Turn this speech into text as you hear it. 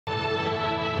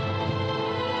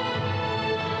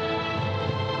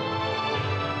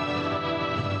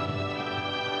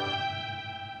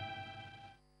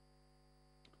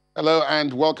Hello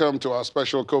and welcome to our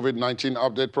special COVID-19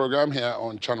 update program here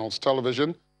on Channels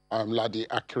Television. I'm Ladi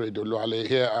Akeredoluale.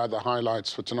 Here are the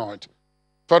highlights for tonight.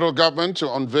 Federal government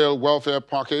to unveil welfare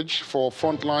package for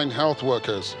frontline health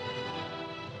workers.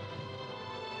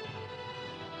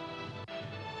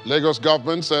 Lagos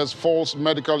government says false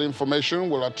medical information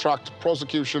will attract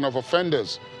prosecution of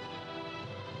offenders.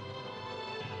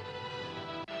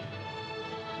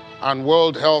 And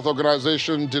World Health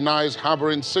Organization denies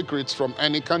harboring secrets from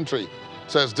any country,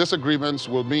 says disagreements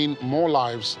will mean more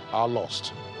lives are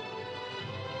lost.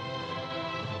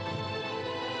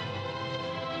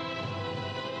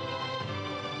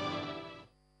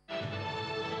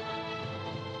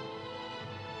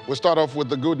 We start off with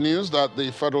the good news that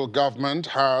the federal government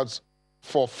has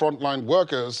for frontline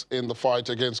workers in the fight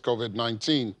against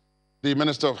COVID-19. The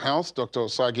Minister of Health, Dr.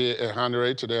 Osagie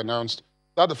Ehanire, today announced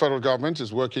that the federal government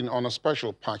is working on a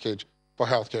special package for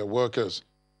healthcare workers.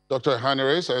 Dr.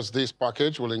 Ehanire says this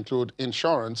package will include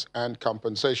insurance and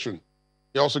compensation.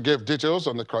 He also gave details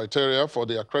on the criteria for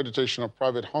the accreditation of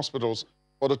private hospitals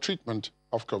for the treatment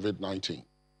of COVID-19.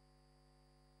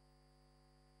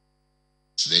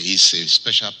 There is a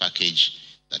special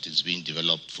package that is being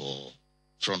developed for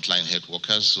frontline health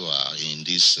workers who are in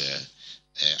this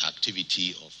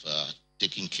activity of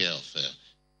taking care of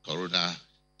corona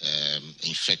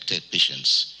infected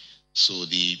patients. So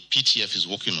the PTF is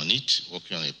working on it,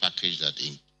 working on a package that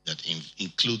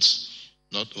includes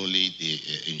not only the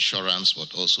insurance,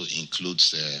 but also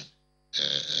includes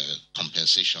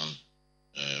compensation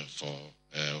for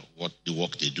what the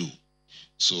work they do.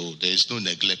 So there is no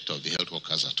neglect of the health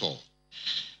workers at all.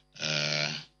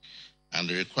 And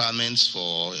the requirements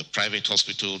for a private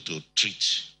hospital to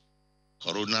treat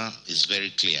corona is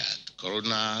very clear.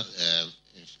 Corona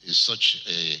is such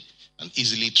an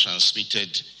easily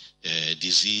transmitted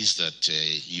disease that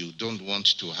you don't want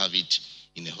to have it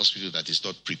in a hospital that is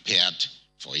not prepared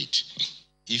for it.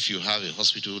 If you have a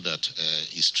hospital that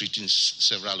is treating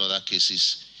several other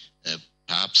cases,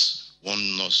 perhaps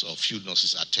one nurse or few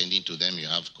nurses attending to them, you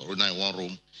have corona in one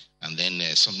room, and then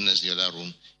something else in the other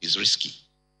room, is risky.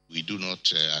 We do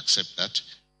not accept that.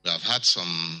 We have had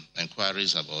some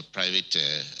inquiries about private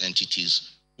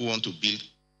entities who want to build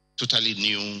totally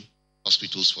new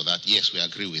hospitals for that. Yes, we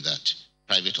agree with that.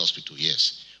 Private hospital,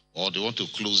 yes. Or they want to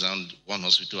close down one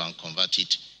hospital and convert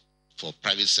it for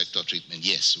private sector treatment.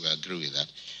 Yes, we agree with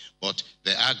that. But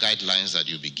there are guidelines that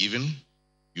you'll be given.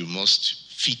 You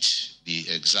must fit the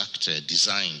exact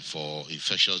design for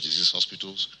infectious disease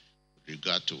hospitals with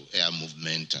regard to air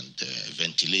movement and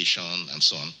ventilation and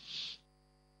so on.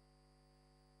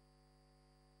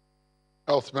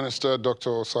 Health Minister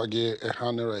Dr. Osagie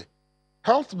Ehanire.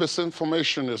 Health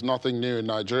misinformation is nothing new in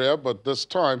Nigeria, but this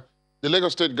time, the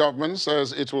Lagos state government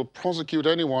says it will prosecute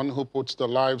anyone who puts the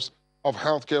lives of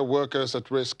healthcare workers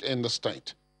at risk in the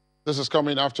state. This is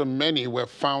coming after many were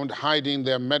found hiding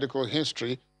their medical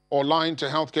history or lying to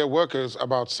healthcare workers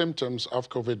about symptoms of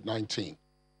COVID-19.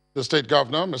 The state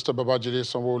governor, Mr. Babajide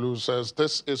Sanwo-Olu, says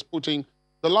this is putting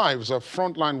the lives of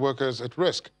frontline workers at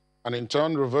risk and in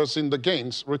turn reversing the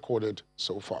gains recorded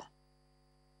so far.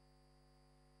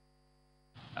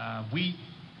 We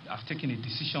have taken a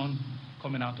decision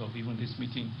coming out of even this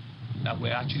meeting that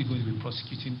we're actually going to be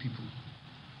prosecuting people.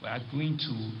 We are going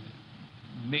to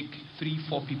make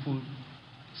 3-4 people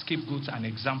scapegoats and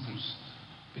examples,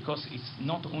 because it's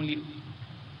not only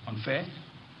unfair,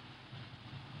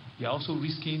 they are also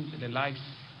risking the life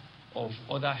of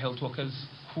other health workers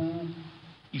who,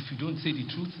 if you don't say the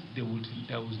truth,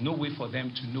 there was no way for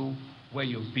them to know where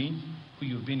you've been, who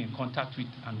you've been in contact with,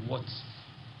 and what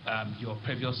your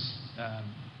previous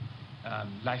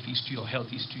life history or health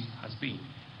history has been.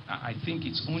 I think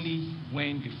it's only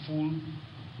when the full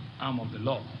arm of the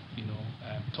law,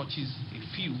 touches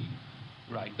a few,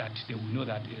 right, that they will know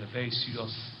that it's a very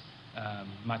serious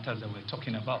matters that we're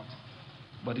talking about.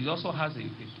 But it also has a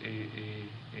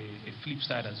flip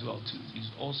side as well too.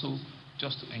 It's also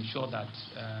just to ensure that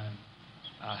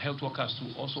health workers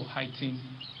to also heighten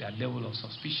their level of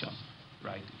suspicion,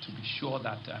 right, to be sure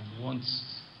that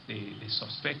once they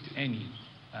suspect any,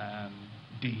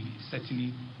 they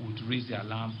certainly would raise the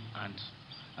alarm and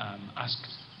ask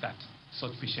that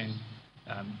such patient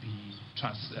be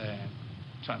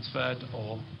transferred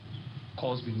or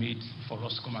calls be made for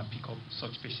us to come and pick up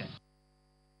such patient.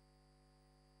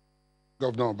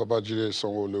 Governor Babajide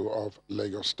Sanwo-Olu of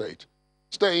Lagos State.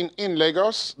 Staying in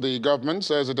Lagos, the government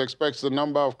says it expects the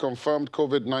number of confirmed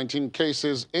COVID-19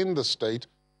 cases in the state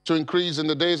to increase in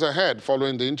the days ahead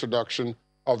following the introduction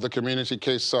of the community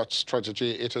case search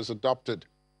strategy it has adopted.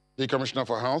 The Commissioner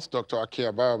for Health, Dr. Aki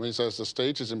Abayomi, says the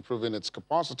state is improving its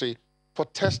capacity for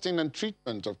testing and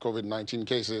treatment of COVID-19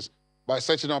 cases by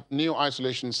setting up new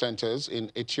isolation centers in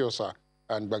Etiosa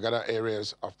and Bagada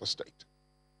areas of the state.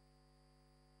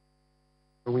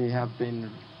 We have been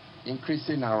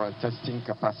increasing our testing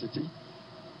capacity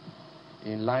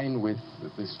in line with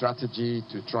the strategy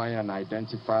to try and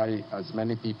identify as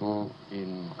many people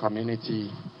in community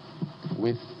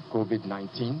with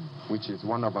COVID-19, which is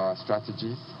one of our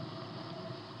strategies.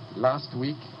 Last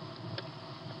week,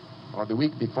 or the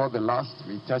week before the last,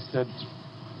 we tested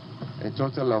a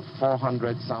total of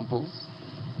 400 samples.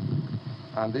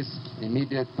 And this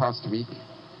immediate past week,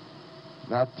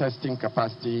 that testing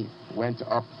capacity went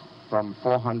up from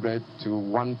 400 to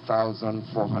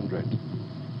 1,400,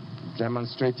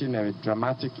 demonstrating a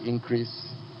dramatic increase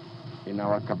in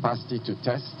our capacity to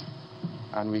test.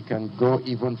 And we can go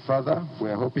even further.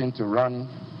 We're hoping to run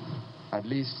at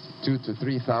least 2,000 to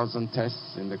 3,000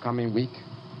 tests in the coming week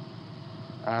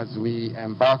as we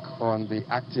embark on the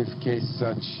active case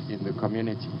search in the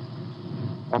community.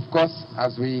 Of course,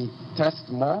 as we test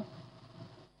more,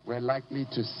 we're likely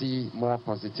to see more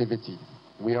positivity.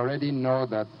 We already know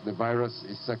that the virus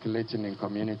is circulating in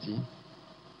community,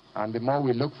 and the more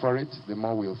we look for it, the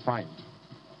more we'll find.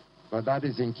 But that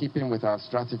is in keeping with our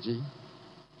strategy.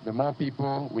 The more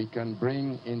people we can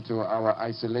bring into our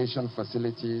isolation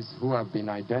facilities who have been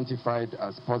identified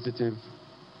as positive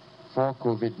for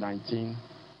COVID-19,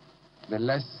 the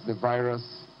less the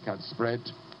virus can spread,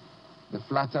 the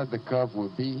flatter the curve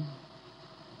will be,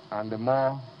 and the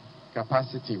more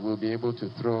capacity we'll be able to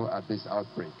throw at this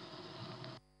outbreak.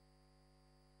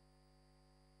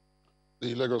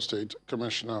 The Lagos State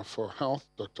Commissioner for Health,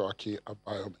 Dr. Aki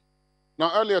Abayomi.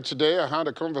 Now, earlier today, I had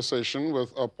a conversation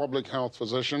with a public health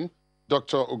physician,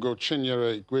 Dr.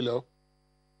 Ugochinyere Gwilo,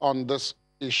 on this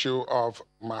issue of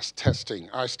mass testing.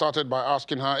 I started by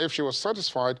asking her if she was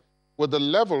satisfied with the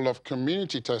level of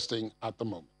community testing at the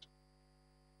moment.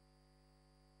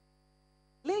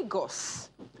 Lagos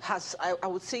has, I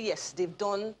would say, yes, they've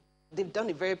done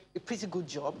a pretty good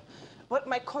job. But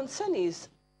my concern is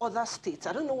other states.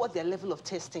 I don't know what their level of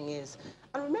testing is.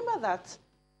 And remember that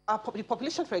the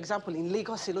population, for example, in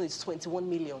Lagos alone is 21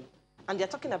 million. And they're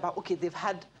talking about, okay,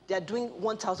 they're doing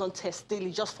 1,000 tests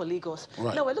daily just for Lagos.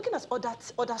 Right. Now, we're looking at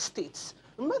other states.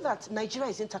 Remember that Nigeria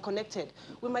is interconnected.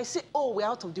 We might say, oh, we're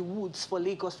out of the woods for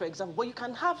Lagos, for example, but you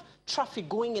can have traffic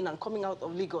going in and coming out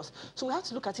of Lagos. So we have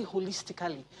to look at it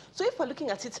holistically. So if we're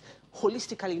looking at it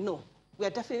holistically, no, we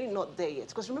are definitely not there yet.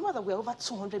 Because remember that we're over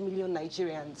 200 million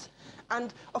Nigerians.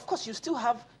 And, of course, you still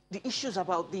have the issues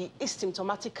about the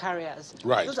asymptomatic carriers.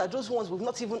 Right. Those are those ones we've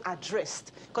not even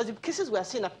addressed. Because the cases we are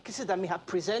seeing are cases that may have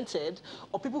presented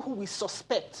or people who we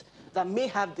suspect that may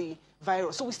have the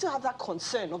virus. So we still have that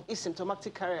concern of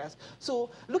asymptomatic carriers. So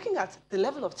looking at the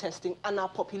level of testing and our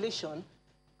population,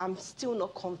 I'm still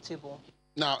not comfortable.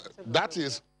 Now, that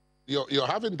is, you're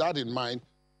having that in mind,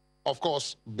 of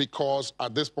course, because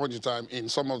at this point in time, in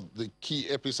some of the key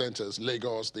epicenters,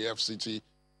 Lagos, the FCT,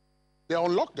 they're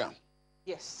on lockdown.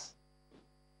 Yes.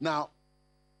 Now,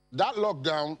 that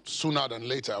lockdown, sooner than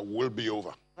later, will be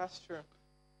over. That's true.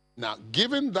 Now,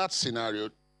 given that scenario,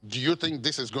 do you think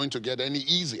this is going to get any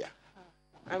easier?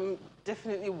 I'm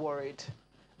definitely worried.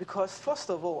 Because, first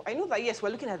of all, I know that, yes,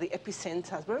 we're looking at the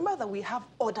epicenters, but remember that we have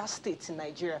other states in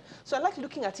Nigeria. So I like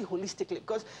looking at it holistically,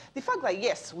 because the fact that,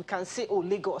 yes, we can say, oh,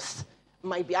 Lagos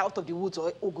might be out of the woods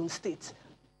or Ogun State,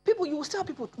 you will still have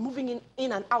people moving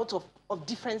in and out of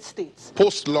different states.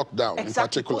 Post-lockdown,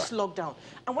 exactly, in particular. Post-lockdown.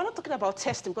 And we're not talking about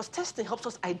testing, because testing helps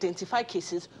us identify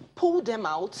cases, pull them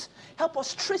out, help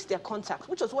us trace their contacts,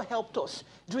 which is what helped us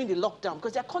during the lockdown,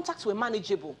 because their contacts were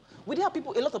manageable. We didn't have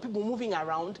a lot of people moving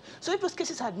around. So if those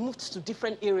cases had moved to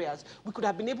different areas, we could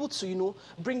have been able to,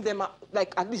 bring them up,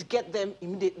 like at least get them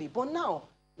immediately. But now,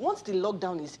 once the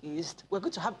lockdown is eased, we're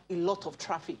going to have a lot of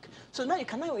traffic. So now you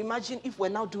can now imagine if we're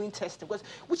now doing testing,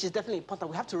 which is definitely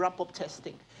important. We have to ramp up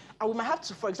testing. And we might have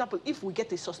to, for example, if we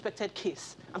get a suspected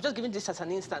case, I'm just giving this as an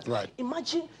instance. Right.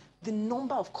 Imagine the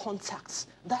number of contacts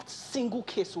that single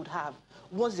case would have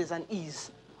once there's an ease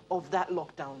of that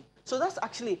lockdown. So that's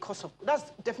actually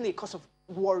that's definitely a cause of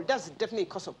worry. That's definitely a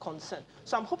cause of concern.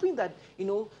 So I'm hoping that,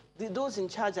 those in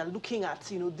charge are looking at,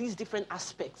 these different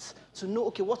aspects to know,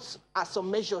 okay, what are some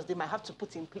measures they might have to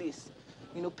put in place,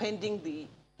 pending the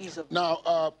ease of...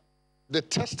 Now, the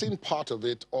testing part of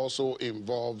it also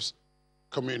involves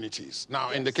communities. Now,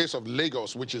 yes. In the case of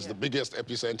Lagos, which is the biggest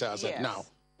epicenter as of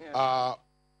now,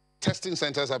 testing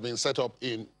centers have been set up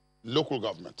in local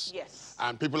governments. Yes.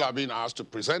 And people are being asked to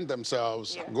present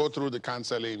themselves, go through the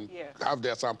counseling, have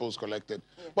their samples collected.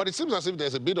 But it seems as if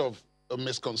there's a bit of a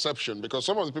misconception, because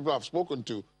some of the people I've spoken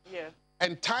to,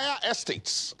 entire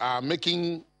estates are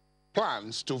making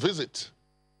plans to visit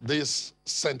these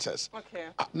centers. Okay.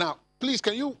 Now, please,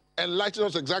 can you enlighten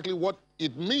us exactly what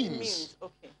it means?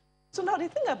 Okay. So now the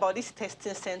thing about these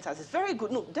testing centers is very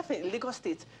good. No, definitely Lagos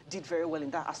State did very well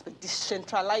in that aspect,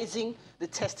 decentralizing the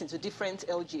testing to different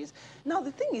LGs. Now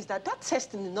the thing is that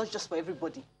testing is not just for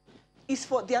everybody. It's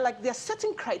for, there are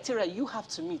certain criteria you have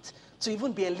to meet to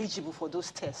even be eligible for those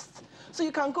tests. So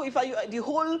you can go, the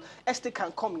whole estate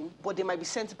can come in, but they might be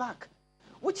sent back.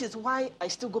 Which is why I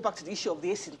still go back to the issue of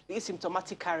the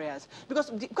asymptomatic carriers.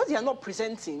 Because they are not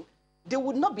presenting, they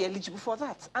would not be eligible for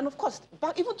that. And of course,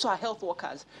 but even to our health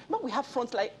workers, now we have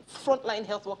frontline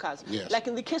health workers. Yes. Like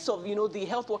in the case of, the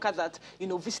health workers that,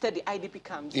 visited the IDP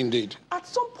camps. Indeed. At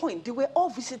some point, they were all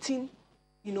visiting,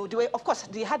 of course,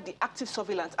 they had the active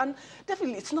surveillance. And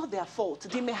definitely, it's not their fault.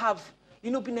 They may have,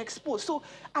 been exposed. So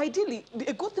ideally,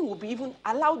 a good thing would be even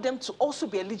allow them to also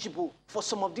be eligible for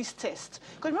some of these tests.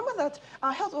 Because remember that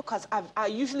our health workers are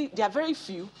usually, they are very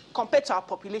few compared to our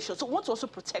population. So we want to also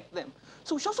protect them.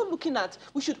 So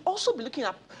we should also be looking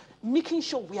at making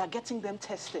sure we are getting them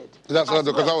tested. That's right,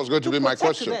 because that was going to be my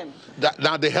question.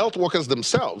 Now, the health workers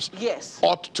themselves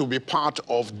ought to be part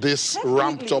of this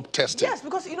ramped-up testing. Yes,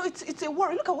 because, it's a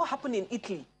worry. Look at what happened in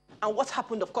Italy and what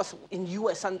happened, of course, in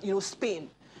US and, Spain.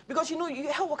 Because,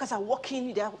 health workers are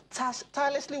working, they're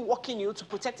tirelessly working, to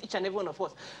protect each and every one of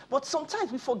us. But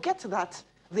sometimes we forget that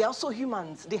they're also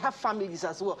humans. They have families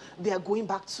as well. They are going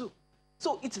back too.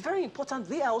 So it's very important.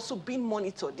 They are also being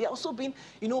monitored. They are also being,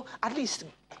 at least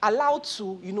allowed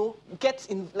to, get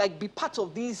in, be part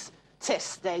of these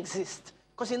tests that exist.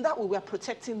 Because in that way, we are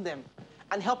protecting them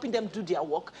and helping them do their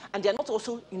work. And they're not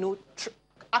also,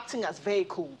 acting as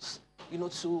vehicles,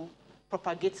 to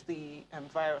propagate the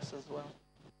virus as well.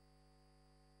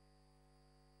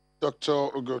 Dr.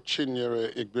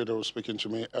 Ugochinyere Igbido was speaking to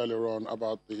me earlier on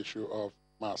about the issue of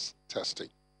mass testing.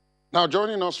 Now,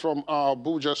 joining us from our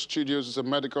Abuja studios is a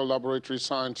medical laboratory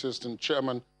scientist and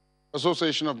chairman,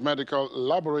 Association of Medical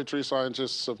Laboratory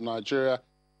Scientists of Nigeria,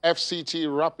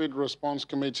 FCT Rapid Response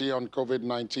Committee on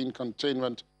COVID-19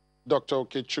 Containment, Dr.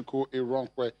 Okechukwu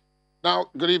Ironkwe. Now,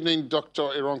 good evening, Dr.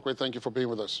 Ironkwe. Thank you for being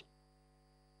with us.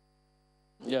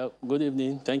 Yeah, good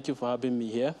evening. Thank you for having me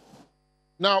here.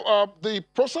 Now, the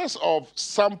process of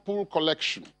sample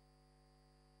collection,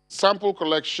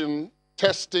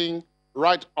 testing,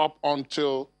 right up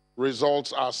until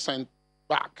results are sent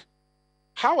back.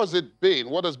 How has it been?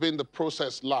 What has been the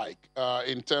process like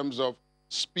in terms of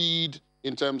speed,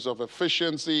 in terms of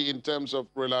efficiency, in terms of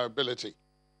reliability?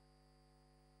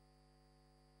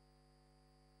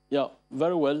 Yeah,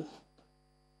 very well.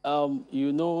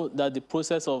 You know that the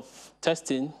process of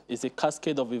testing is a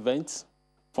cascade of events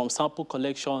from sample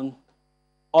collection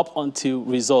up until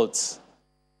results.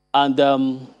 And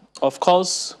of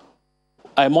course,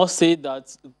 I must say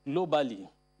that globally,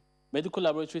 medical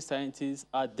laboratory scientists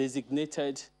are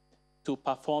designated to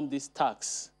perform these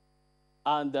tasks.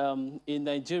 And in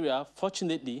Nigeria,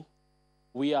 fortunately,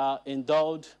 we are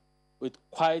endowed with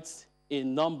quite a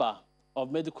number of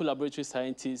medical laboratory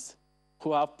scientists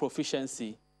who have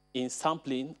proficiency in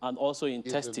sampling and also in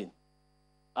testing.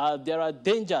 There are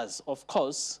dangers, of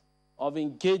course, of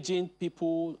engaging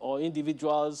people or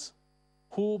individuals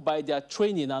who, by their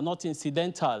training, are not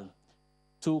incidental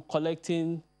to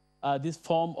collecting this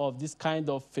kind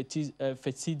of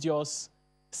fastidious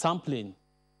sampling.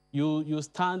 You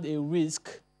stand a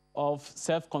risk of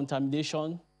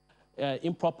self-contamination,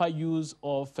 improper use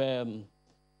of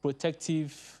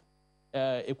protective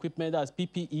equipment as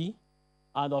PPE,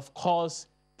 and of course,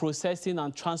 processing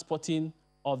and transporting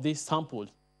of these samples.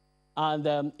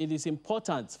 And it is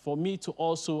important for me to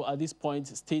also, at this point,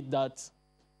 state that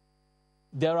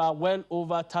there are well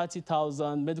over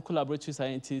 30,000 medical laboratory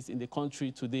scientists in the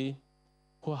country today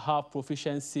who have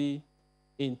proficiency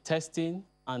in testing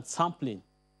and sampling.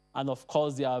 And of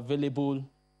course, they are available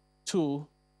to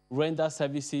render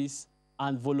services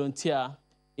and volunteer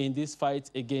in this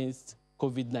fight against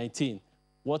COVID-19.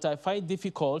 What I find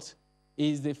difficult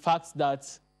is the fact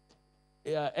that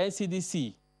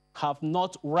NCDC have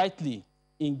not rightly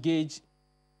engaged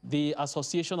the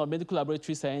Association of Medical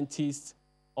Laboratory Scientists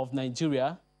of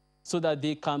Nigeria so that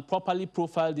they can properly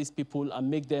profile these people and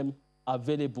make them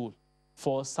available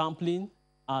for sampling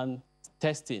and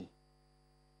testing.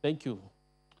 Thank you.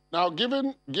 Now,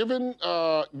 given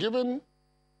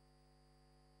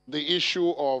the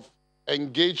issue of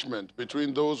engagement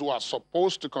between those who are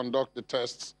supposed to conduct the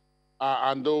tests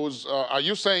and those, are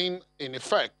you saying, in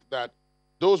effect, that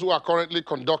those who are currently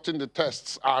conducting the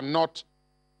tests are not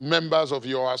members of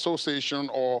your association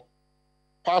or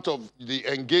part of the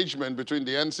engagement between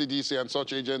the NCDC and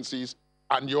such agencies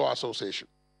and your association?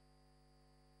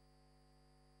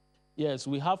 Yes,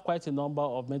 we have quite a number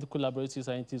of medical laboratory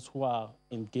scientists who are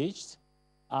engaged.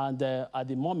 And at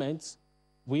the moment,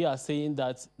 we are saying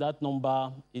that that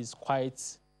number is quite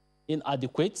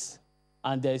inadequate,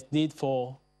 and there's need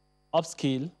for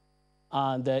upskill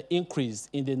and increase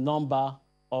in the number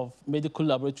of medical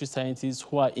laboratory scientists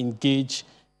who are engaged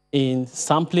in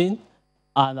sampling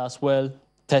and as well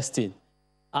testing.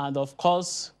 And of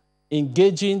course,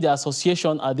 engaging the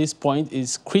association at this point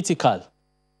is critical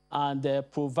and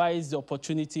provides the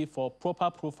opportunity for proper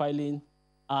profiling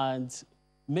and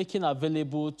making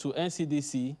available to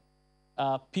NCDC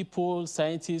people,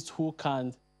 scientists who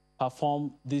can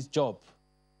perform this job.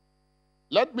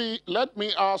 Let me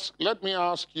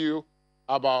ask you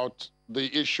about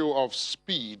the issue of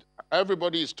speed.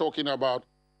 Everybody is talking about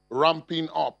ramping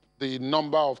up the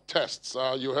number of tests.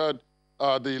 You heard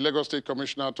the Lagos State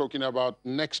Commissioner talking about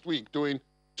next week doing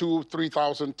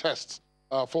 2,000-3,000 tests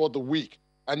for the week.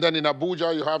 And then in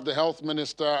Abuja, you have the health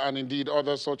minister and indeed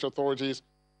other such authorities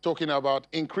talking about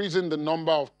increasing the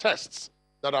number of tests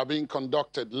that are being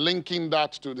conducted, linking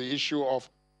that to the issue of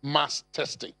mass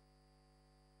testing.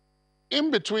 In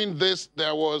between this,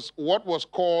 there was what was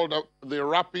called the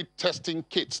rapid testing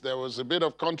kits. There was a bit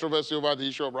of controversy over the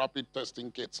issue of rapid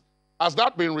testing kits. Has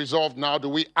that been resolved now? Do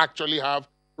we actually have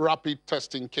rapid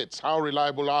testing kits? How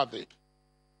reliable are they?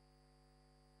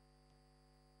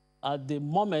 At the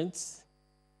moment,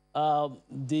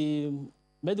 the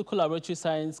Medical Laboratory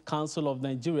Science Council of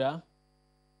Nigeria,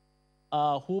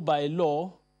 who by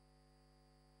law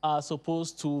are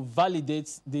supposed to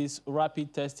validate these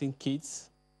rapid testing kits,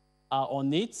 are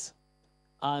on it,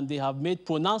 and they have made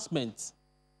pronouncements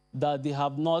that they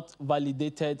have not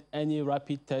validated any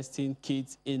rapid testing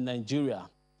kits in Nigeria.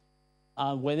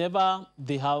 And whenever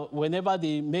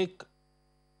they make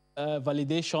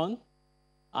validation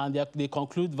and they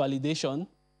conclude validation,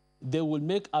 they will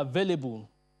make available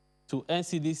to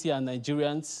NCDC and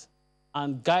Nigerians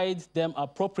and guide them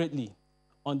appropriately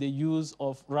on the use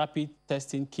of rapid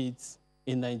testing kits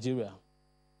in Nigeria.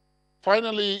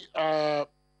 Finally,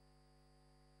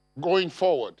 going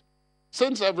forward,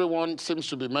 since everyone seems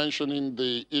to be mentioning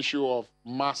the issue of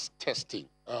mass testing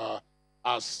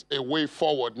as a way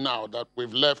forward now that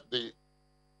we've left the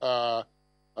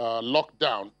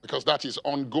lockdown, because that is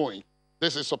ongoing,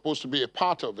 this is supposed to be a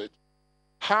part of it.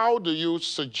 How do you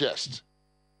suggest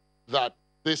that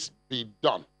this be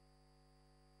done?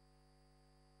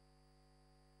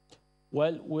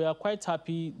 Well, we are quite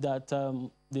happy that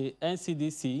the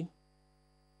NCDC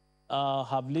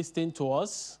have listened to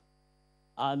us,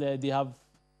 and they have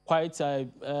quite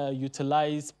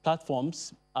utilized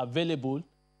platforms available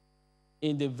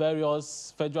in the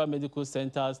various federal medical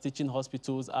centers, teaching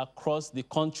hospitals across the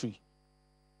country.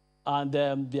 And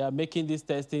they are making these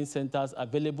testing centers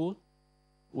available.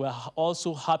 We're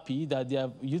also happy that they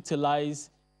have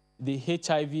utilized the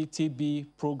HIV/TB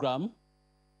program.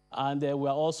 And we're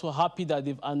also happy that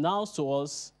they've announced to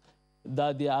us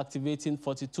that they are activating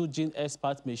 42 gene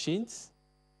expert machines.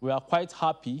 We are quite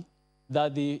happy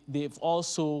that they've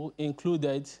also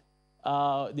included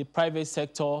the private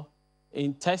sector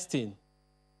in testing.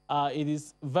 It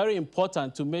is very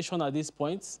important to mention at this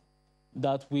point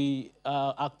that we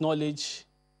acknowledge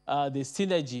the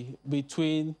synergy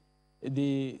between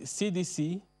the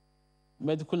CDC,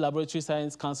 Medical Laboratory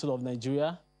Science Council of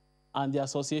Nigeria, and the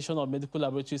Association of Medical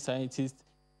Laboratory Scientists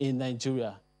in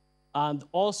Nigeria. And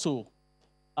also,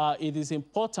 it is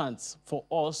important for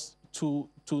us to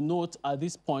note at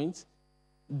this point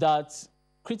that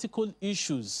critical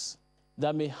issues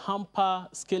that may hamper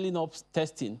scaling up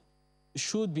testing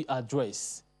should be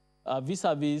addressed.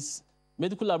 Vis-a-vis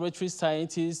medical laboratory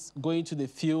scientists going to the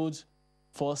field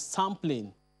for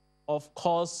sampling, of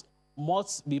course,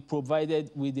 must be provided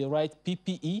with the right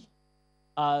PPE.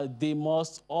 They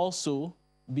must also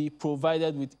be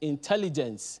provided with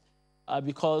intelligence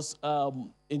because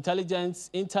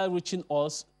intel reaching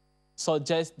us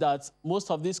suggests that most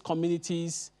of these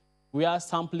communities where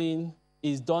sampling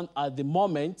is done at the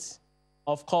moment,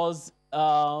 of course,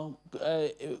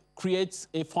 creates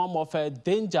a form of a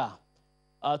danger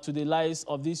to the lives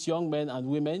of these young men and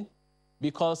women,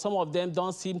 because some of them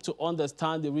don't seem to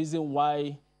understand the reason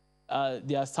why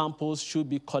their samples should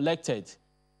be collected.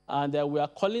 And we are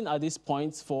calling at this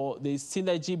point for the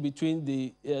synergy between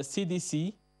the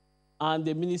CDC and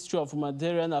the Ministry of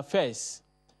Humanitarian Affairs.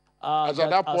 As at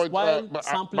that point,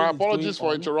 my apologies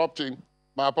for interrupting.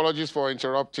 My apologies for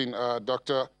interrupting,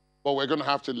 Doctor, but we're going to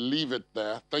have to leave it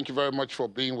there. Thank you very much for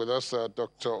being with us,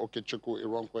 Dr. Okechukwu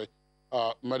Ironkwe,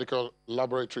 medical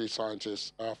laboratory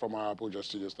scientist from our Abuja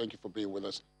studios. Thank you for being with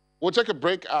us. We'll take a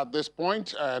break at this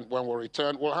point, and when we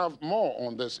return, we'll have more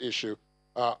on this issue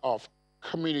of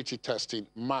community testing,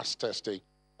 mass testing,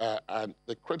 and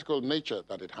the critical nature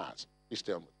that it has. Please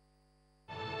stay on with us.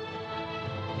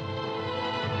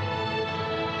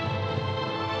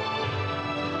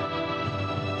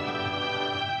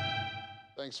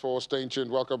 Thanks for staying tuned.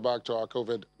 Welcome back to our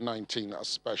COVID-19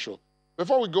 special.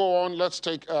 Before we go on, let's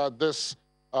take this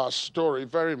story,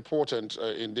 very important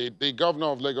indeed. The governor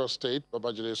of Lagos State,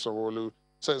 Babajide Sanwo-Olu,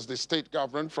 says the state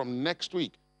government from next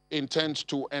week intends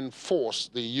to enforce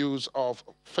the use of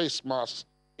face masks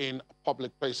in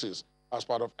public places as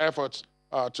part of efforts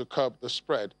to curb the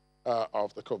spread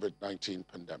of the COVID-19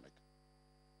 pandemic.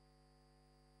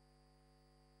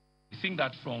 I think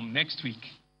that from next week,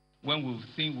 when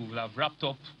we will have wrapped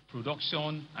up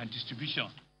production and distribution,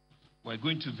 we're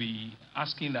going to be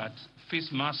asking that face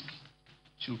masks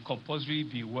should compulsorily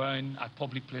be worn at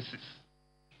public places.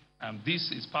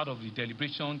 This is part of the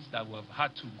deliberations that we've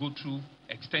had to go through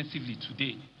extensively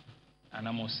today. And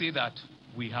I must say that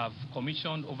we have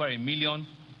commissioned over 1 million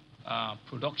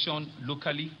production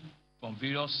locally from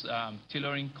various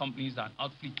tailoring companies and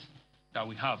outfits that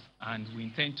we have. And we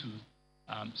intend to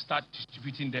start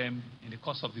distributing them in the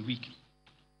course of the week.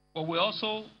 But we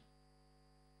also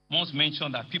must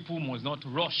mention that people must not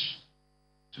rush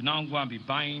to now go and be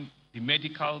buying the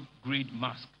medical grade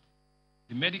mask.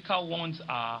 The medical ones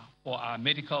are for our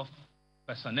medical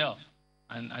personnel.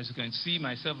 And as you can see,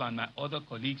 myself and my other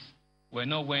colleagues, we're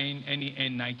not wearing any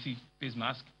N90 face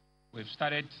mask. We've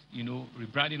started,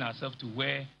 rebranding ourselves to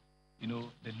wear,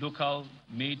 the local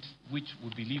made, which we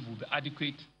believe will be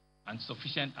adequate and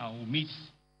sufficient and will meet,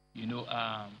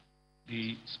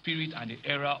 the spirit and the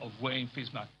era of wearing face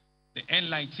masks. The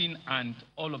N19 and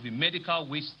all of the medical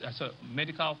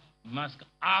medical masks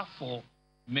are for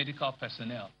medical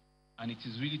personnel, and it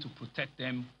is really to protect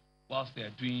them whilst they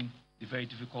are doing the very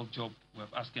difficult job we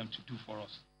have asked them to do for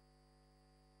us.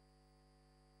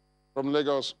 From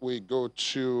Lagos, we go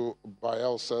to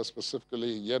Bayelsa,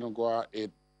 specifically Yenagoa,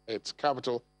 its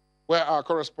capital, where our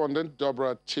correspondent,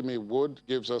 Deborah Timmy Wood,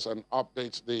 gives us an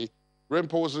update. The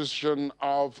reimposition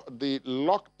of the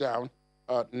lockdown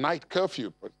night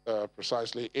curfew,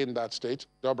 precisely in that state.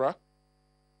 Deborah?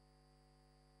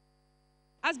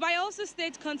 As Bayelsa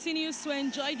State continues to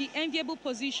enjoy the enviable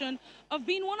position of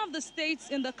being one of the states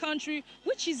in the country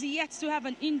which is yet to have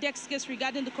an index case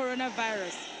regarding the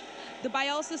coronavirus, the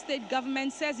Bayelsa State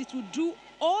government says it will do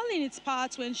all in its power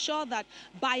to ensure that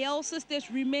Bayelsa State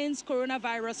remains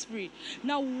coronavirus-free.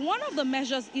 Now, one of the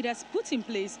measures it has put in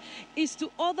place is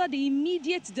to order the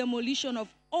immediate demolition of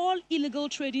all illegal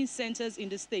trading centers in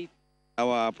the state.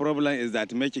 Our problem is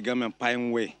that make government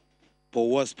find way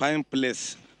for us find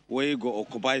place where you go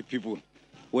occupy people,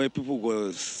 where people go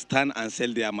stand and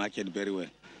sell their market very well.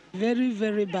 Very,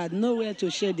 very bad. Nowhere to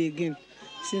shed again.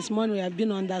 Since morning we have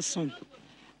been under sun.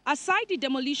 Aside the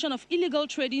demolition of illegal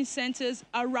trading centers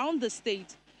around the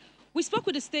state, we spoke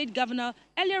with the state governor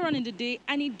earlier on in the day,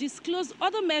 and he disclosed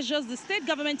other measures the state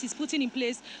government is putting in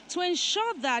place to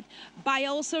ensure that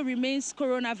Bayelsa remains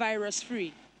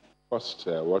coronavirus-free. First,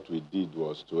 what we did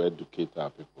was to educate our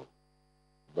people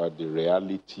about the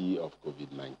reality of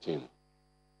COVID-19,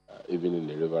 even in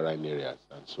the riverine areas.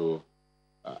 And so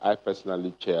I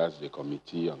personally chairs the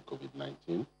committee on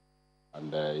COVID-19,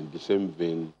 and in the same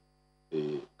vein,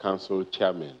 the council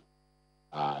chairman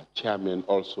are chairman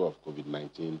also of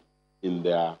COVID-19 in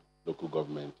their local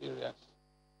government areas.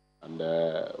 And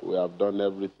we have done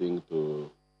everything to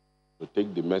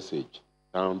take the message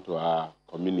down to our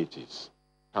communities,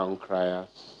 town criers,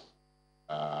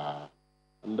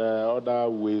 and other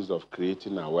ways of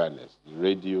creating awareness, the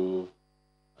radio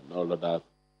and all of that.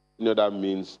 That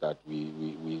means that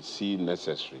we see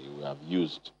necessary, we have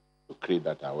used to create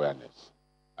that awareness.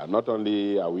 And not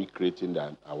only are we creating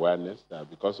that awareness,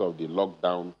 because of the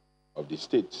lockdown of the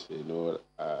state,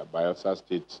 Bayelsa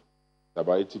State is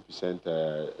about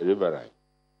 80% riverine.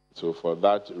 So for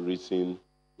that reason,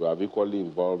 we have equally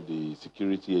involved the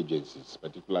security agencies,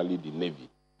 particularly the Navy.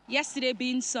 Yesterday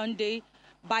being Sunday,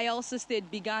 Bayelsa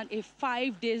State began a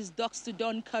 5-day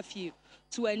dusk-to-dawn curfew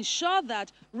to ensure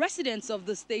that residents of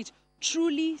the state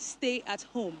truly stay at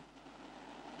home.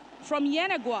 From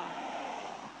Yenagoa,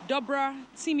 Deborah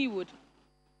Timmy Wood.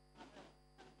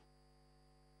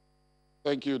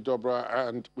 Thank you, Deborah.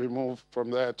 And we move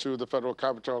from there to the federal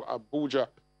capital, Abuja,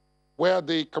 where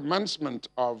the commencement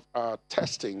of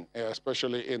testing,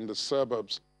 especially in the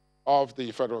suburbs of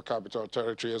the federal capital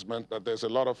territory, has meant that there's a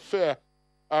lot of fear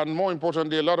and, more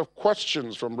importantly, a lot of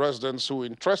questions from residents who,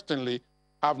 interestingly,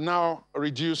 have now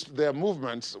reduced their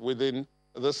movements within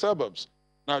the suburbs.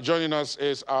 Now, joining us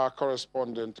is our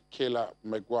correspondent, Kayla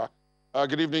Megwa.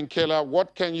 Good evening, Kayla.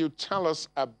 What can you tell us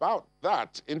about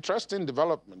that interesting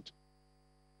development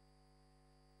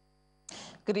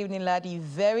Good evening, Laddie.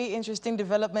 Very interesting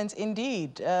development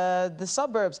indeed. The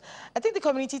suburbs. I think the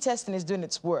community testing is doing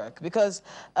its work because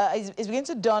it's beginning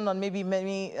to dawn on maybe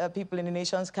many people in the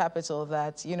nation's capital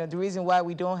that, you know, the reason why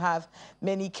we don't have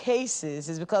many cases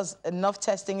is because enough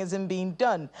testing isn't being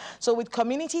done. So with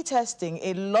community testing,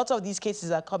 a lot of these cases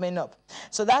are coming up.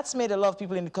 So that's made a lot of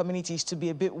people in the communities to be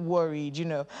a bit worried, you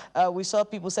know. We saw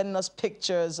people sending us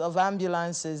pictures of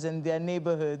ambulances in their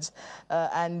neighborhoods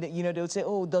and, you know, they would say,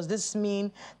 oh, does this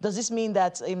mean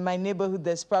that in my neighborhood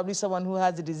there's probably someone who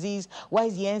has the disease? Why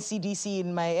is the NCDC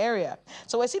in my area?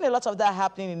 So we're seeing a lot of that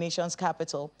happening in the nation's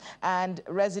capital. And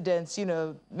residents, you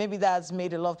know, maybe that's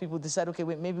made a lot of people decide, okay,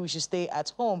 wait, maybe we should stay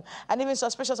at home. And even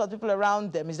suspicious of people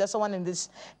around them. Is there someone in this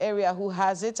area who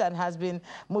has it and has been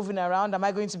moving around? Am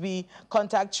I going to be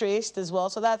contact traced as well?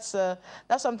 So that's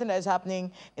something that is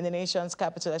happening in the nation's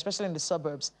capital, especially in the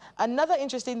suburbs. Another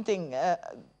interesting thing,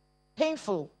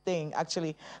 painful thing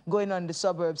actually going on in the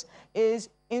suburbs is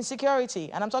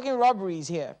insecurity, and I'm talking robberies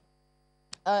here.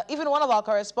 Even one of our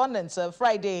correspondents,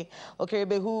 Friday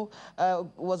Okerebe, who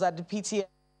was at the PTA.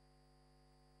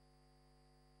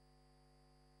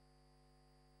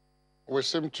 We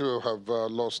seem to have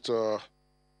lost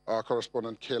our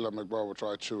correspondent, Kayla McBrown. We'll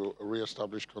try to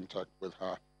re-establish contact with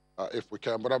her if we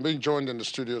can. But I'm being joined in the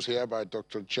studios here by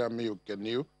Dr. Jamiu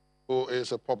Geniu, who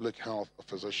is a public health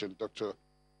physician. Doctor,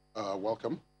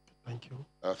 welcome. Thank you.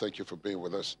 Thank you for being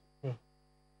with us. Yeah.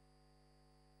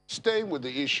 Staying with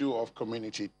the issue of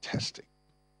community testing,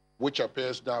 which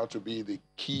appears now to be the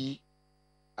key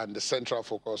and the central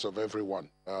focus of everyone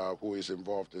who is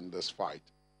involved in this fight.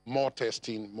 More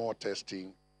testing, more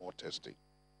testing, more testing.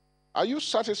 Are you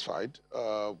satisfied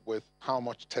with how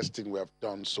much testing we have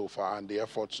done so far and the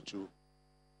efforts to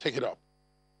take it up?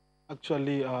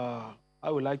 Actually, I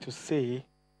would like to say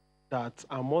that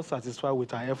I'm more satisfied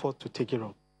with our effort to take it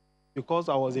up because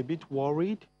I was a bit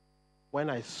worried when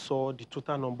I saw the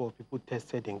total number of people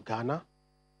tested in Ghana.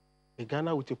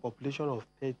 Ghana, with a population of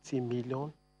 30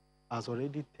 million, has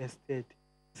already tested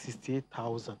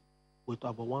 68,000 with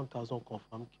about 1,000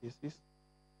 confirmed cases.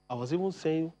 I was even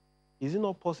saying, is it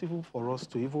not possible for us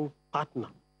to even partner,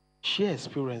 share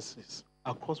experiences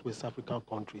across West African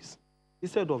countries,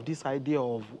 instead of this idea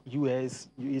of US,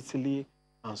 Italy,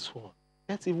 and so on?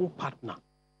 Let's even partner,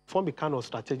 form a kind of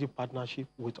strategic partnership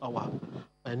with our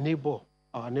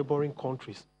neighboring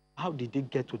countries. How did they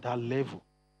get to that level?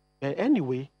 But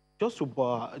anyway, just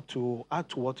to add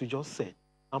to what you just said,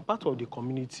 I'm part of the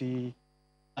community.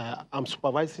 I'm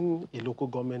supervising a local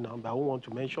government now, but I don't want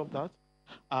to mention that.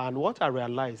 And what I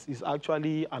realized is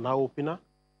actually an eye-opener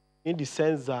in the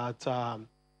sense that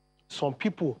some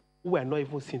people who were not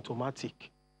even symptomatic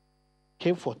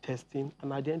came for testing,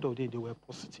 and at the end of the day, they were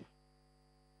positive.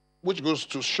 Which goes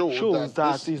to show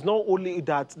that it's not only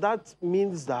that, that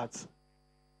means that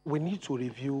we need to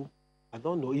review, I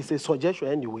don't know, it's a suggestion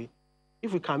anyway,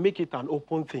 if we can make it an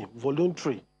open thing,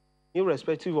 voluntary,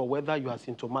 irrespective of whether you are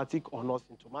symptomatic or not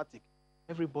symptomatic,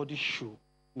 everybody should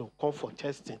come for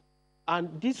testing.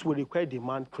 And this will require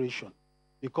demand creation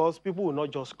because people will not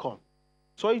just come.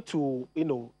 Sorry to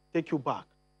take you back.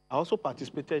 I also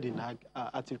participated in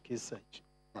active case search.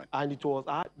 Right. And it was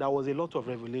there was a lot of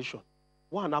revelation.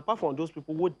 One, apart from those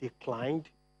people who declined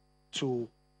to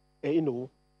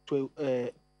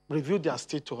review their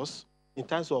status in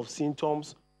terms of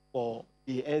symptoms for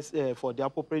the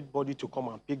appropriate body to come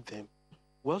and pick them,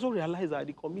 we also realized that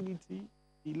the community,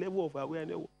 the level of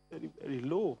awareness was very, very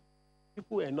low.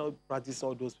 People are not practicing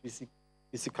all those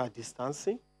physical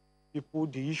distancing. People,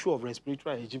 the issue of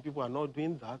respiratory hygiene, people are not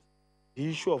doing that. The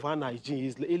issue of hand hygiene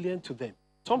is alien to them.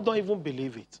 Some don't even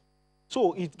believe it.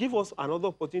 So it gives us another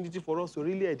opportunity for us to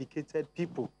really educate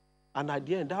people. And at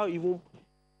the end, that will even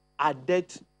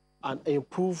added and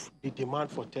improve the demand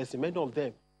for testing. Many of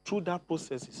them, through that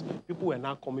processes, people were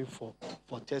now coming for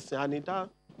testing. And in that,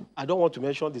 I don't want to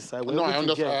mention the side. No, I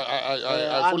understand.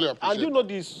 I fully appreciate. And you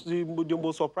know the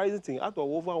most surprising thing, out of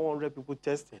over 100 people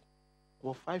tested,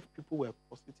 about 5 people were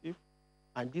positive,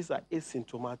 and these are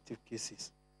asymptomatic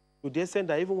cases. To the extent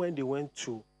that even when they went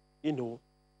to,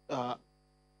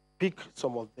 pick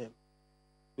some of them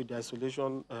to the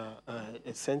isolation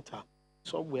center,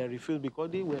 some were refused because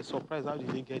they were surprised how did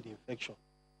they get the infection.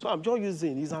 So I'm just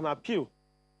using it as an appeal.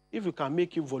 If you can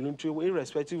make it voluntary,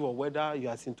 irrespective of whether you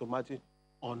are symptomatic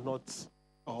or not.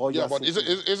 Yeah, but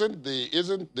isn't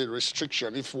the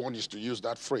restriction, if one is to use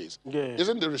that phrase,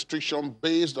 isn't the restriction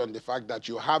based on the fact that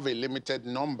you have a limited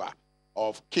number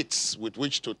of kits with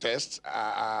which to test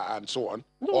and so on?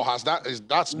 No. Or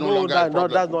that's no longer a problem? No,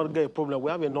 that's not a problem.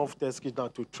 We have enough test kits now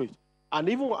to treat. And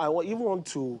even I even want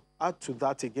to add to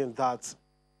that again that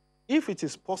if it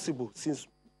is possible, since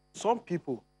some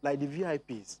people, like the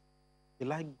VIPs, they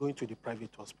like going to the private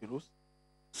hospitals.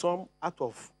 Some, out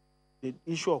of the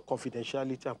issue of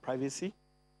confidentiality and privacy,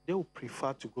 they will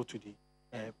prefer to go to the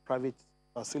private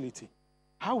facility.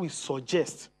 How we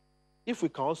suggest, if we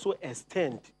can also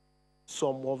extend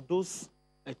some of those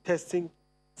testing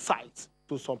sites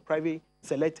to some private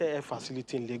selected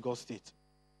facility in Lagos State,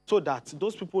 so that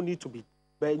those people need to be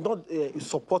not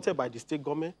supported by the state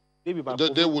government. Maybe by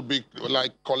they would be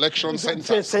like collection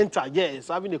centers. Yes,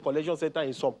 having a collection center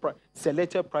in some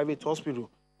selected private hospital.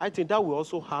 I think that will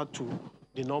also add to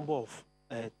the number of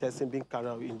testing being carried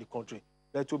out in the country.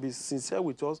 But to be sincere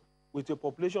with us, with a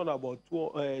population of about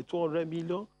 200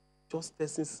 million, just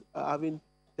testing, having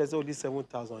tested only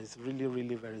 7,000 is really,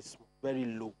 really very small, very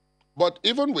low. But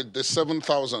even with the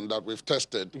 7,000 that we've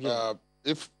tested,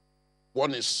 if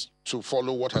one is to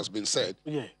follow what has been said,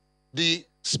 the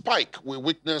spike we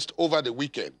witnessed over the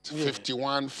weekend,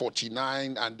 51,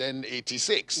 49, and then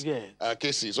 86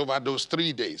 cases over those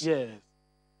 3 days,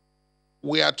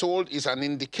 we are told is an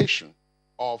indication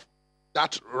of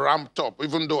that ramped up,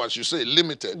 even though, as you say,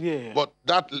 limited, but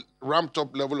that ramped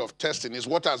up level of testing is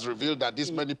what has revealed that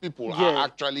this many people are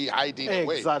actually hiding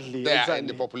away there in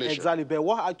the population. Exactly. But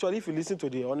what actually, if you listen to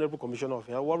the Honorable Commissioner of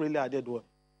Health, what really added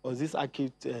was this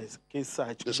acute case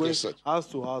search, going house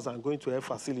to house and going to health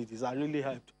facilities that really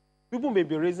helped. People may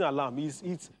be raising alarm.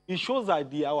 It shows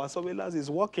that our surveillance is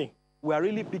working. We are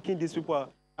really picking these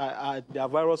people at their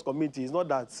virus community. It's not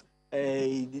that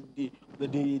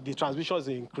the transmission is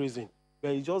increasing,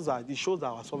 but it's just that it shows that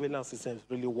our surveillance system is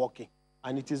really working.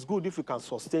 And it is good if we can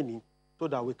sustain it so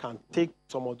that we can take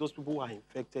some of those people who are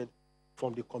infected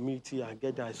from the community and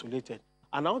get them isolated.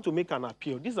 And I want to make an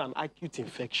appeal. This is an acute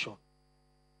infection.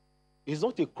 It's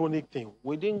not a chronic thing.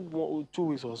 Within 2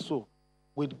 weeks or so,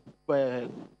 with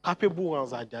capable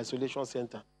ones at the isolation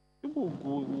center,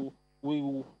 people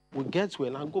will get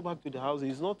well and go back to the house.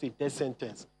 It's not a death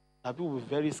sentence that people will be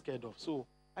very scared of. So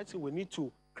I think we need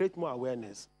to create more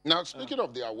awareness. Now, speaking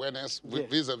of the awareness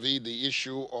vis-a-vis the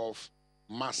issue of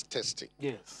mass testing.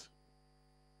 Yes.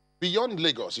 Beyond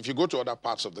Lagos, if you go to other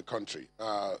parts of the country,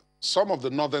 some of the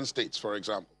northern states, for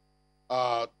example,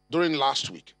 during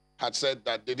last week, had said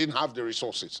that they didn't have the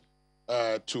resources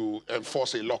to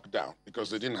enforce a lockdown because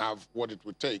they didn't have what it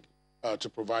would take to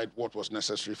provide what was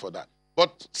necessary for that.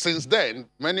 But since then,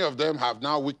 many of them have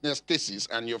now witnessed cases,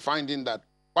 and you're finding that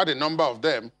quite a number of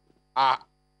them are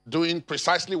doing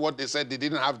precisely what they said they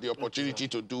didn't have the opportunity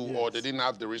to do or they didn't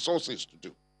have the resources to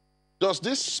do. Does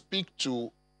this speak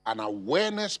to an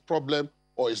awareness problem,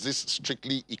 or is this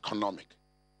strictly economic?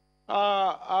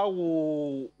 I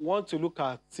will want to look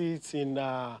at it in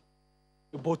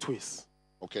both ways.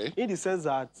 Okay. In the sense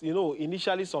that, you know,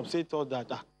 initially some say thought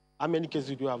that how many cases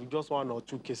do you have? Just 1 or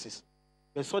 2 cases.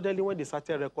 But suddenly when they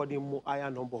started recording more higher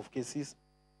number of cases,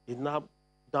 it now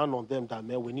dawned on them that,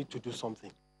 man, we need to do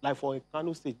something. Like for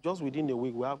Kano State, just within a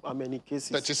week, we have how many cases?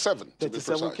 37.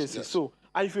 37 cases. Yes. So,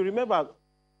 and if you remember,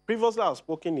 previously I was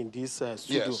spoken in this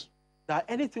studio, that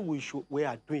anything we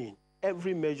are doing,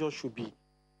 every measure should be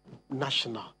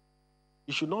national.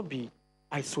 It should not be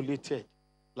isolated,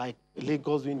 like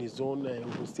Lagos doing its own,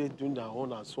 Ogun State doing their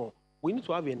own, and so on. We need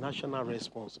to have a national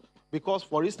response. Because,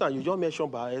 for instance, you just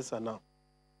mentioned Bayelsa now.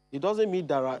 It doesn't mean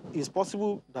it's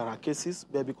possible there are cases,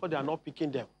 but because they are not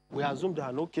picking them, we assume there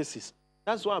are no cases.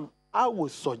 That's why I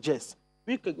would suggest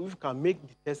we can make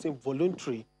the testing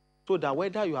voluntary, so that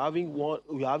whether you're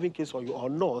having case or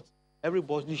not,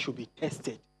 everybody should be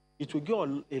tested. It will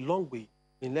go a long way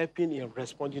in helping in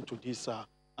responding to this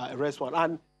response.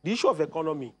 And the issue of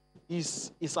economy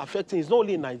is affecting. It's not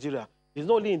only in Nigeria. It's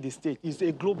not only in the state. It's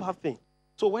a global thing.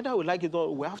 So whether we like it or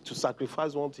not, we have to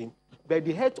sacrifice one thing. But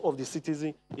the health of the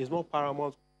citizen is more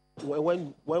paramount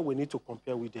when we need to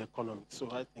compare with the economy. So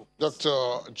I think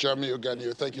Dr. Jeremy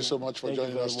Oganio, thank you so much for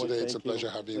joining us today. It's a pleasure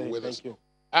having you with us. Thank you.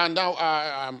 And now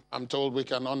I'm told we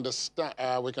can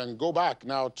we can go back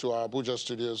now to our Abuja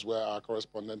studios, where our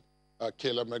correspondent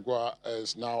Kayla Megwa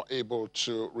is now able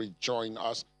to rejoin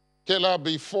us. Kayla,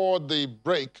 before the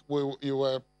break, you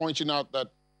were pointing out that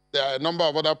there are a number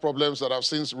of other problems that have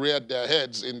since reared their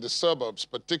heads in the suburbs,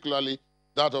 particularly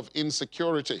that of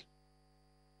insecurity.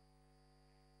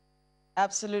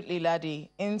 Absolutely,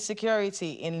 Laddie.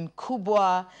 Insecurity in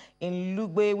Kubwa, in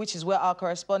Lugbe, which is where our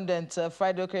correspondent,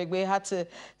 Friday Okregbe, had to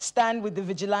stand with the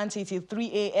vigilante till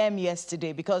 3 a.m.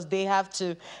 yesterday because they have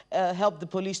to help the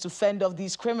police to fend off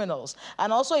these criminals.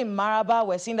 And also in Maraba,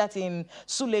 we're seeing that in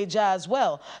Suleja as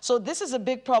well. So this is a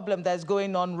big problem that's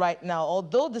going on right now.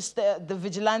 Although the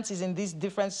vigilantes in these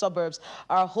different suburbs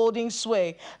are holding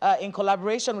sway in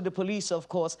collaboration with the police, of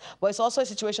course, but it's also a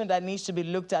situation that needs to be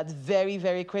looked at very,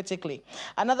 very critically. day.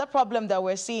 Another problem that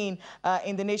we're seeing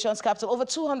in the nation's capital, over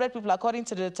 200 people, according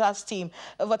to the task team,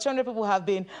 over 200 people have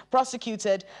been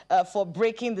prosecuted for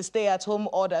breaking the stay-at-home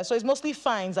order. So it's mostly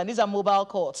fines, and these are mobile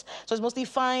courts. So it's mostly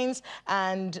fines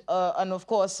and of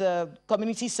course,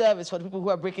 community service for the people who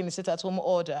are breaking the stay-at-home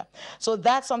order. So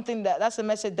that's something that's a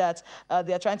message that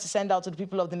they are trying to send out to the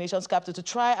people of the nation's capital to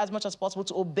try as much as possible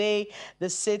to obey the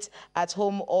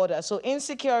sit-at-home order. So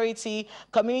insecurity,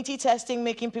 community testing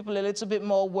making people a little bit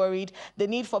more worried, the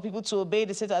need for people to obey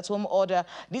the sit-at-home order.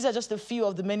 These are just a few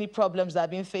of the many problems that are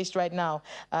being faced right now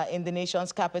in the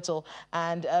nation's capital.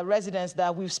 And residents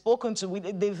that we've spoken to,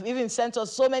 they've even sent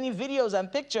us so many videos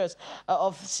and pictures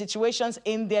of situations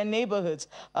in their neighborhoods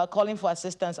calling for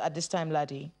assistance at this time,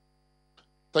 Ladi.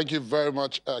 Thank you very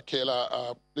much,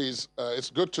 Kayla. Please, it's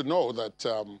good to know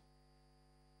that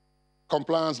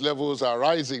compliance levels are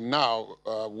rising now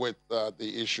with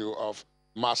the issue of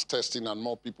mass testing and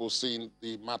more people seeing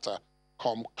the matter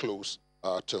come close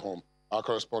to home. Our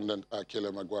correspondent,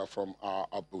 Kayla Maguire from our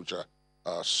Abuja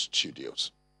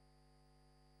studios.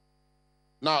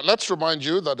 Now, let's remind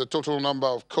you that the total number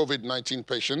of COVID-19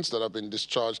 patients that have been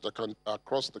discharged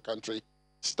across the country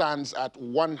stands at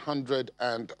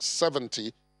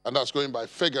 170, and that's going by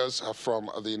figures from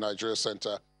the Nigeria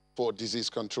Center for Disease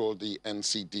Control, the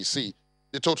NCDC.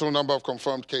 The total number of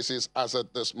confirmed cases as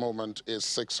at this moment is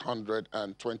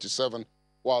 627,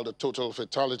 while the total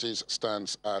fatalities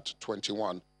stands at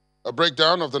 21. A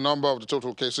breakdown of the number of the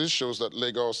total cases shows that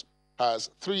Lagos has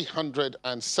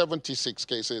 376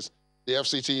 cases, the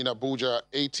FCT in Abuja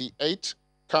 88,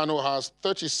 Kano has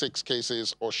 36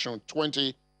 cases, Osun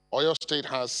 20, Oyo State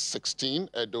has 16,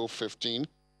 Edo 15,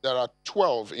 there are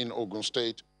 12 in Ogun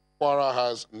State, Kwara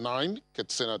has 9,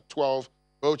 Katsina 12,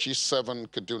 Bauchi 7,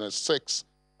 Kaduna 6,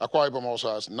 Akwa Ibom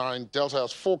also has 9, Delta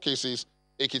has 4 cases,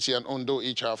 Ekiti and Ondo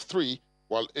each have 3,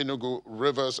 while Enugu,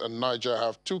 Rivers and Niger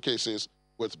have 2 cases,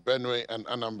 with Benue and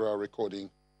Anambra recording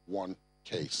 1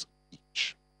 case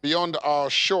each. Beyond our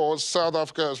shores, South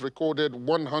Africa has recorded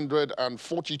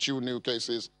 142 new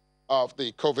cases of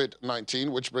the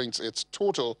COVID-19, which brings its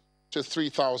total to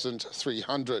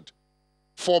 3,300.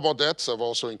 4 more deaths have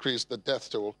also increased the death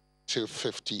toll to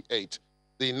 58.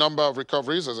 The number of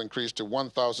recoveries has increased to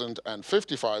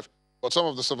 1,055, but some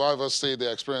of the survivors say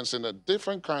they're experiencing a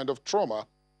different kind of trauma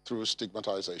through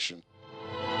stigmatization.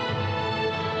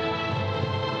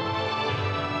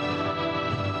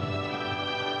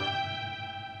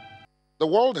 The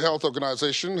World Health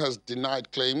Organization has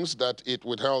denied claims that it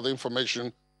withheld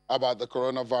information about the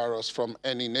coronavirus from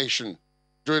any nation.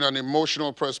 During an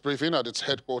emotional press briefing at its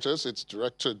headquarters, its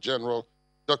Director General,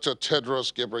 Dr.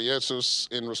 Tedros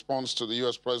Ghebreyesus, in response to the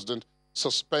U.S. President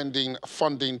suspending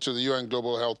funding to the UN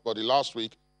Global Health Body last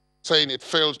week, saying it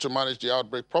failed to manage the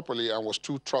outbreak properly and was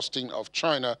too trusting of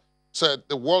China, said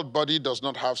the world body does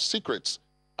not have secrets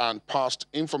and passed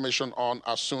information on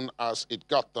as soon as it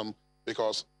got them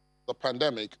because the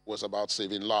pandemic was about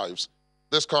saving lives.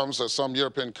 This comes as some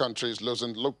European countries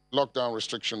loosened lockdown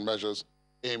restriction measures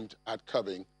aimed at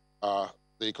curbing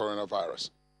the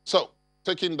coronavirus. So,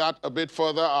 taking that a bit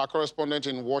further, our correspondent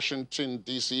in Washington,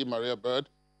 D.C., Maria Bird,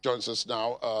 joins us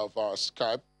now via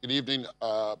Skype. Good evening,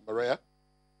 Maria.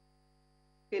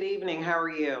 Good evening. How are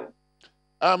you?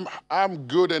 I'm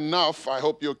good enough. I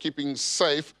hope you're keeping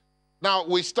safe. Now,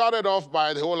 we started off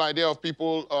by the whole idea of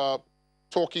people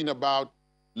talking about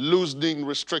loosening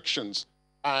restrictions.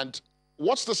 And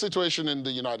what's the situation in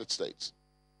the United States?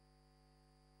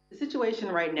 The situation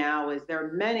right now is there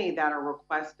are many that are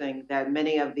requesting that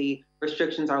many of the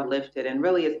restrictions are lifted. And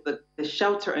really, it's the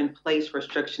shelter-in-place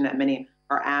restriction that many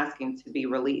are asking to be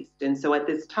released. And so at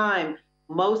this time,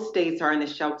 most states are in the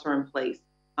shelter-in-place.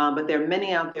 But there are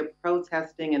many out there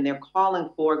protesting, and they're calling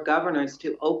for governors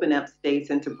to open up states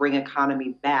and to bring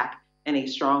economy back in a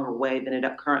stronger way than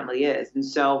it currently is. And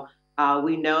so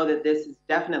we know that this is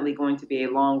definitely going to be a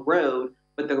long road,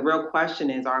 but the real question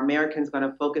is, are Americans going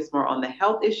to focus more on the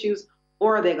health issues,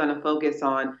 or are they going to focus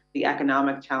on the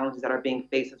economic challenges that are being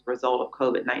faced as a result of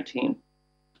COVID-19?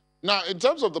 Now, in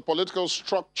terms of the political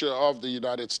structure of the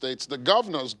United States, the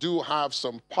governors do have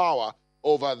some power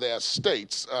over their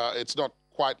states. It's not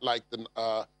quite like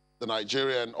the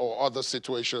Nigerian or other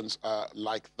situations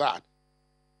like that.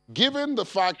 Given the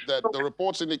fact that the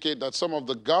reports indicate that some of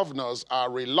the governors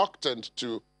are reluctant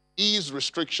to ease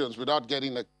restrictions without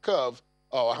getting a curve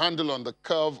or a handle on the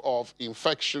curve of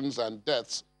infections and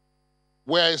deaths,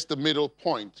 where is the middle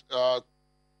point?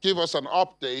 Give us an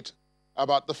update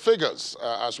about the figures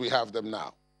as we have them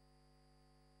now.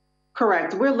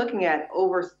 Correct. We're looking at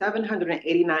over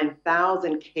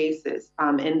 789,000 cases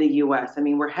in the U.S. I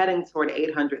mean, we're heading toward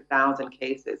 800,000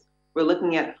 cases. we're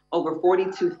looking at over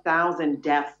 42,000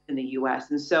 deaths in the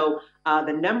U.S. And so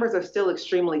the numbers are still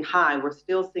extremely high. We're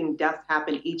still seeing deaths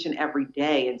happen each and every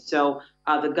day. And so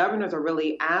the governors are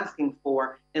really asking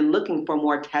for and looking for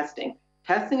more testing.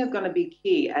 Testing is going to be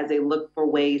key as they look for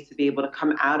ways to be able to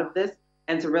come out of this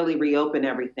and to really reopen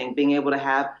everything, being able to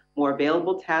have more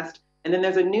available tests. And then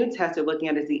there's a new test they're looking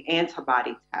at is the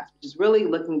antibody test, which is really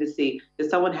looking to see, does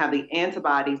someone have the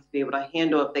antibodies to be able to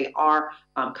handle if they are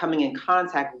coming in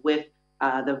contact with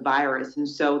the virus. And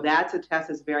so that's a test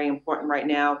that's very important right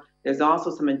now. There's also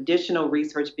some additional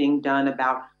research being done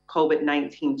about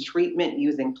COVID-19 treatment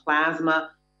using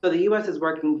plasma. So the U.S. is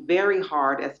working very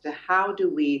hard as to how do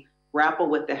we grapple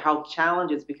with the health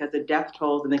challenges because the death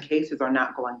tolls and the cases are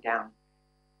not going down.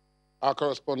 Our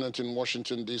correspondent in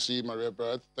Washington, D.C., Maria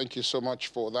Barrett, thank you so much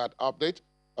for that update.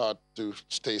 To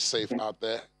stay safe out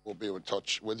there, we'll be in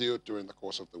touch with you during the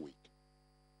course of the week.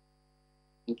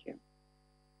 Thank you.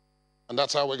 And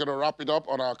that's how we're going to wrap it up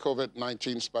on our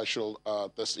COVID-19 special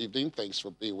this evening. Thanks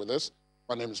for being with us.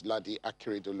 My name is Ladi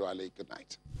Akiridoluale. Good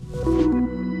night.